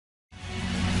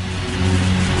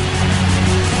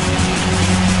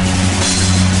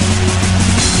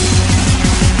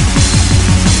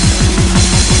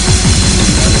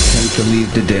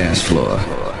the dance floor.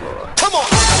 Come on!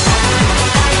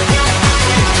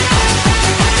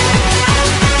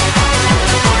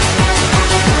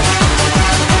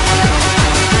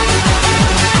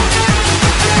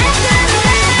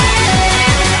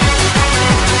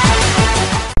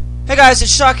 Hey guys,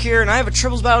 it's Shock here, and I have a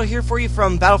triples battle here for you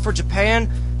from Battle4Japan.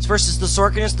 It's versus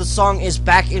TheSorkanist. The song is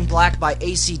Back in Black by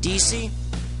AC/DC.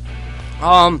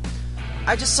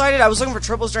 I decided I was looking for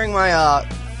triples during my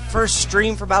first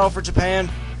stream for Battle4Japan,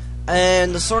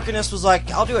 and TheSorkanist was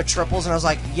like, I'll do a triples, and I was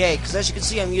like, yay, because as you can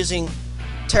see, I'm using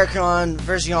Terracon,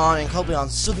 Verzion, and Cobleon.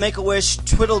 So Make-A-Wish,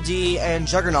 Tweedledee, and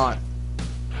Juggernaut.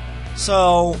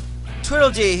 So,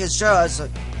 Tweedledee, his Gengar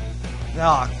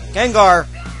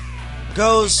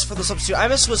goes for the substitute. I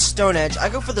miss with Stone Edge. I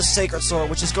go for the Sacred Sword,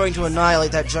 which is going to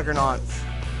annihilate that Juggernaut.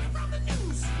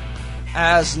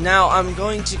 As now I'm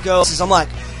going to go. I'm like,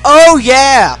 oh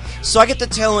yeah! So I get the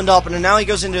Tailwind up, and now he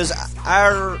goes into his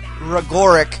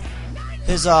Aragoric,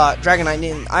 his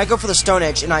Dragonite. And I go for the Stone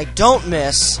Edge, and I don't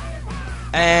miss.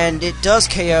 And it does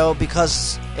KO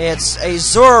because it's a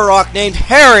Zoroark named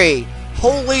Harry.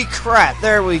 Holy crap!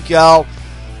 There we go.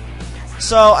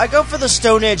 So, I go for the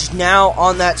Stone Edge now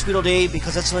on that Tweedledee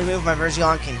because that's the only move my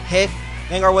Verzion can hit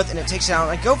Gengar with, and it takes it out.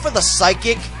 I go for the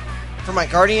Psychic for my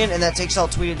Guardian, and that takes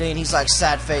out Tweedledee, and he's like,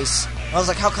 sad face. I was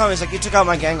like, how come? He's like, you took out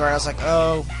my Gengar, and I was like,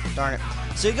 oh, darn it.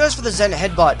 So he goes for the Zen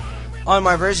Headbutt on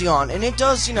my Verzion, and it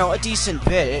does, you know, a decent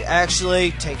bit. It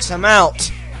actually takes him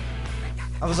out.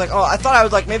 I was like, oh, I thought I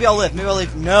would, like, maybe I'll live, maybe I'll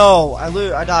leave. No,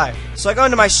 I die. So I go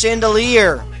into my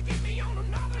Chandelier,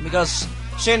 because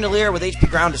Chandelier with HP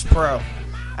Ground is pro.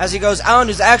 As he goes out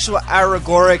into his actual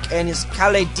Aragoric and his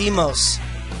Kaledimos.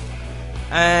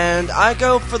 And I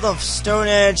go for the Stone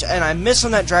Edge, and I miss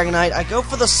on that Dragonite. I go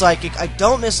for the Psychic. I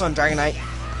don't miss on Dragonite.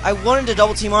 I wanted to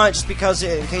double team on it just because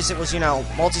in case it was, you know,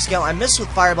 multi-scale. I missed with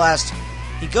Fire Blast.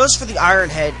 He goes for the Iron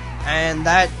Head, and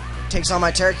that takes on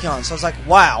my Terracon. So I was like,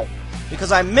 wow.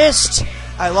 Because I missed,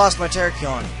 I lost my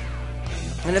Terracon.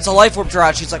 And it's a Life Orb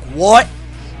Jirachi. He's like, what?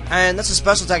 And that's a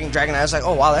special attacking Dragonite. I was like,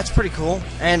 oh wow, that's pretty cool.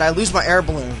 And I lose my Air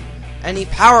Balloon. And he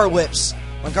Power Whips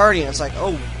my Guardian. It's like,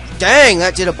 oh, dang,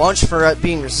 that did a bunch for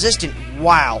being resistant.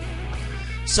 Wow.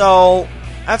 So,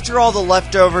 after all the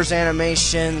leftovers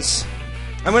animations,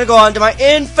 I'm going to go on to my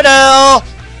Infidel!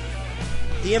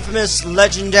 The infamous,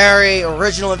 legendary,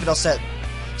 original Infidel set.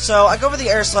 So, I go for the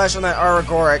Air Slash on that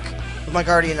Aragoric with my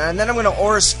Guardian. And then I'm going to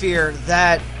Aura Sphere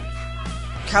that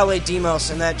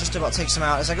Kaledimos, and that just about takes him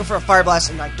out. As I go for a Fire Blast,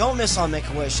 and I don't miss on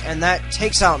Make-A-Wish, and that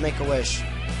takes out Make-A-Wish. So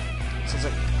it's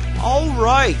like,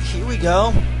 alright, here we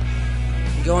go.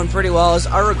 Going pretty well. As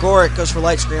Aragoric goes for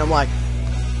Light Screen, I'm like,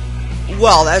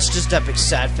 well, that's just epic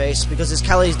sad face, because his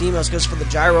Kaledimos goes for the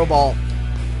Gyro Ball,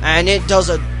 and it does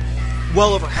a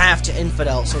well over half to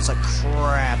Infidel, so it's like,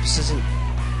 crap, this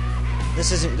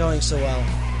isn't going so well.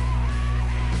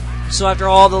 So after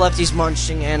all the lefties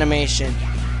munching animation,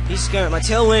 my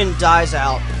Tailwind dies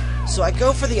out, so I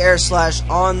go for the Air Slash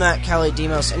on that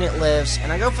Kaledimos, and it lives,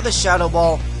 and I go for the Shadow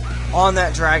Ball on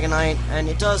that Dragonite, and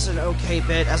it does an okay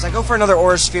bit, as I go for another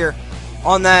Aura Sphere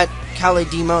on that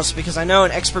Kaledimos, because I know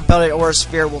an Expert Belted Aura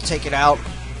Sphere will take it out,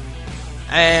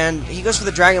 and he goes for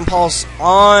the Dragon Pulse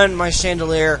on my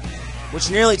Chandelier, which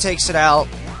nearly takes it out,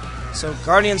 so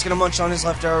Guardian's going to munch on his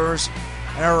leftovers,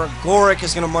 and Aragoric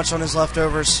is going to munch on his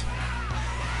leftovers.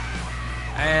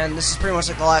 And this is pretty much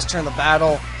like the last turn of the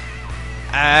battle.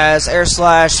 As Air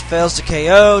Slash fails to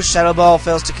KO, Shadow Ball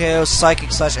fails to KO,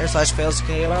 Psychic slash Air Slash fails to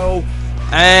KO.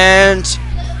 And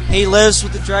he lives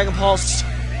with the Dragon Pulse.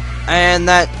 And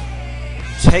that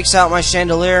takes out my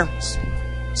Chandelier.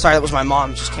 Sorry, that was my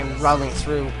mom, just came rattling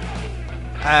through.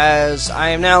 As I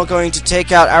am now going to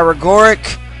take out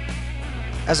Aragoric.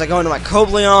 As I go into my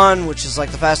Cobleon, which is like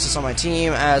the fastest on my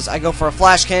team. As I go for a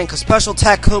Flash Cannon, because Special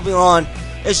Attack Cobleon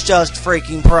is just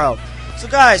freaking pro. So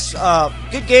guys,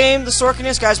 good game,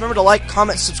 TheSorkanist. Guys, remember to like,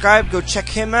 comment, subscribe, go check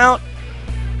him out.